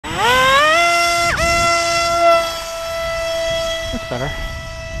better.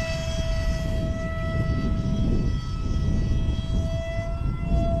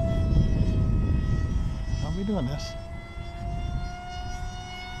 I'll be doing this.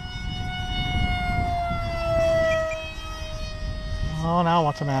 Oh, now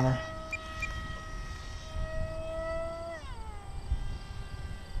what's the matter?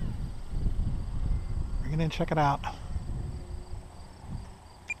 Bring it in, check it out.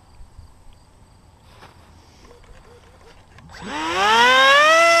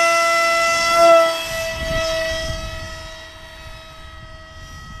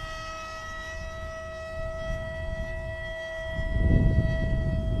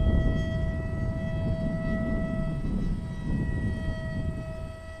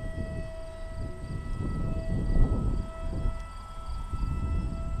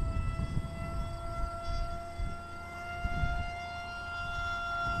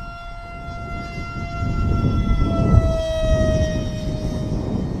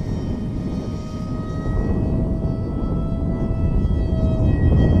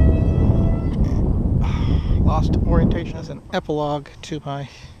 Lost orientation as an epilogue to my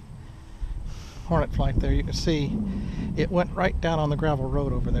Hornet flight there. You can see it went right down on the gravel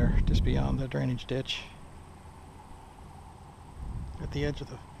road over there, just beyond the drainage ditch at the edge of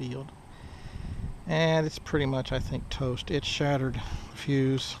the field. And it's pretty much, I think, toast. It shattered the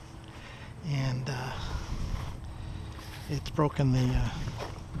fuse, and it's broken the,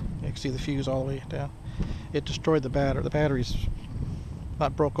 you can see the fuse all the way down. It destroyed the battery. The battery's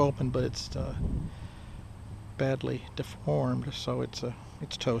not broke open, but it's badly deformed, so it's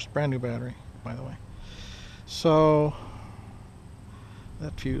toast. Brand new battery, by the way. So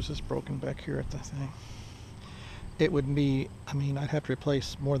that fuse is broken back here at the thing. It would be, I mean, I'd have to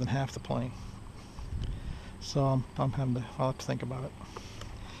replace more than half the plane. So I'll have to think about it.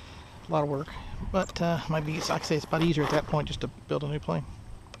 A lot of work, but might be, like I say, it's about easier at that point just to build a new plane.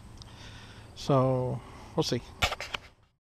 So we'll see.